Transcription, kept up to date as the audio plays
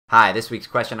Hi, this week's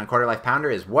question on Quarterlife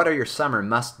Pounder is, what are your summer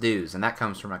must-dos? And that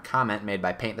comes from a comment made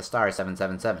by Paint the Star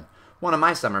 777. One of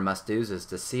my summer must-dos is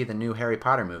to see the new Harry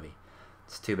Potter movie.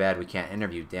 It's too bad we can't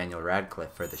interview Daniel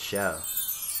Radcliffe for the show.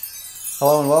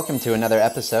 Hello and welcome to another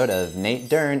episode of Nate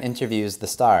Dern Interviews the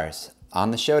Stars.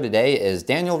 On the show today is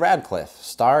Daniel Radcliffe,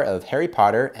 star of Harry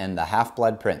Potter and the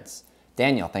Half-Blood Prince.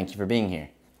 Daniel, thank you for being here.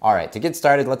 Alright, to get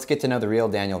started, let's get to know the real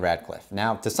Daniel Radcliffe.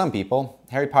 Now, to some people,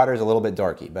 Harry Potter is a little bit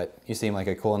dorky, but you seem like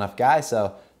a cool enough guy,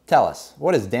 so tell us,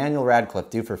 what does Daniel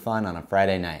Radcliffe do for fun on a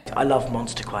Friday night? I love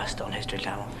Monster Quest on History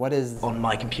Channel. What is... On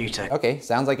my computer. Okay,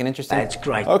 sounds like an interesting... It's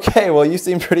great. Okay, well you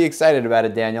seem pretty excited about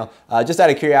it, Daniel. Just out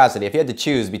of curiosity, if you had to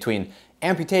choose between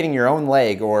amputating your own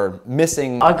leg or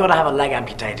missing... I've got to have a leg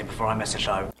amputated before I miss a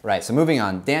show. Right, so moving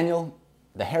on. Daniel,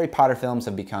 the Harry Potter films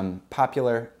have become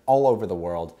popular all over the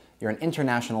world. You're an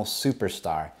international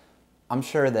superstar. I'm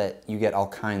sure that you get all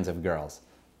kinds of girls.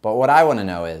 But what I want to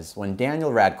know is, when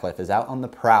Daniel Radcliffe is out on the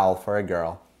prowl for a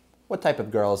girl, what type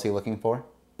of girl is he looking for?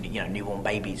 You know, newborn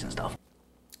babies and stuff.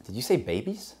 Did you say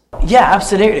babies? Yeah,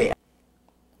 absolutely.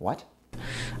 What?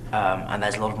 And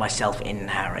there's a lot of myself in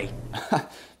Harry.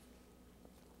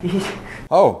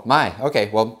 Oh, my. Okay,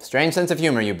 well, strange sense of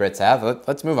humor you Brits have.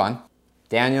 Let's move on.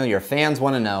 Daniel, your fans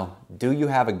want to know, do you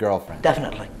have a girlfriend?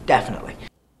 Definitely, definitely.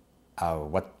 Oh,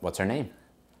 what's her name?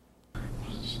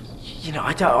 You know,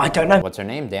 I don't know. What's her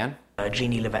name, Dan?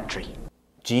 Jeannie Levetri.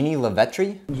 Jeannie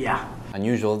Levetri? Yeah.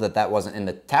 Unusual that wasn't in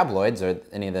the tabloids or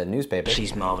any of the newspapers.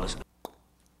 She's marvelous.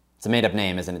 It's a made-up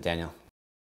name, isn't it, Daniel?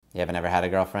 You haven't ever had a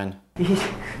girlfriend? You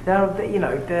know,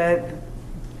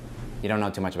 You don't know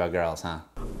too much about girls, huh?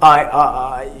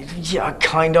 Yeah,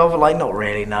 kind of, like, not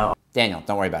really, no. Daniel,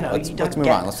 don't worry about it. Let's move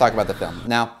get on. Let's talk about the film.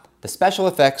 Now, the special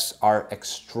effects are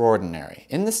extraordinary.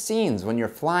 In the scenes when you're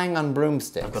flying on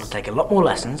broomsticks... I've got to take a lot more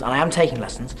lessons, and I am taking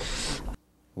lessons.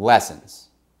 Lessons.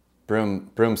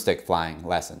 Broomstick flying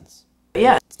lessons.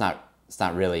 Yeah. It's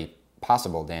not really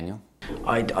possible, Daniel.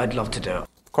 I'd love to do it.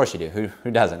 Of course you do. Who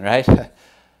doesn't, right?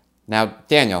 Now,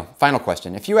 Daniel, final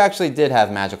question. If you actually did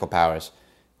have magical powers,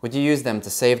 would you use them to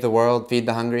save the world, feed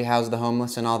the hungry, house the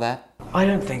homeless, and all that? I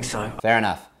don't think so. Fair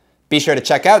enough. Be sure to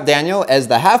check out Daniel as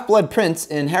the Half-Blood Prince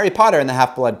in Harry Potter and the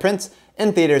Half-Blood Prince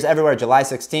in theaters everywhere July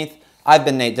 16th. I've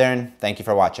been Nate Dern. Thank you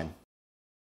for watching.